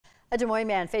A Des Moines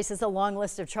man faces a long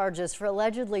list of charges for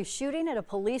allegedly shooting at a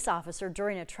police officer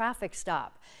during a traffic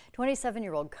stop.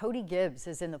 27-year-old Cody Gibbs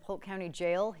is in the Polk County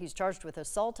Jail. He's charged with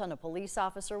assault on a police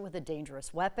officer with a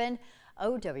dangerous weapon,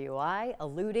 OWI,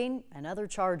 eluding, and other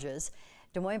charges.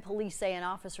 Des Moines police say an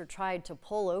officer tried to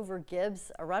pull over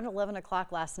Gibbs around 11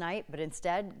 o'clock last night, but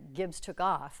instead Gibbs took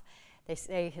off. They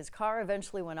say his car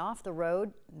eventually went off the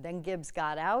road. Then Gibbs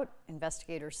got out.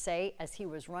 Investigators say as he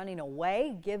was running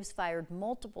away, Gibbs fired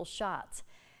multiple shots.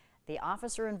 The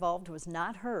officer involved was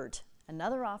not hurt.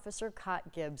 Another officer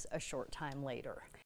caught Gibbs a short time later.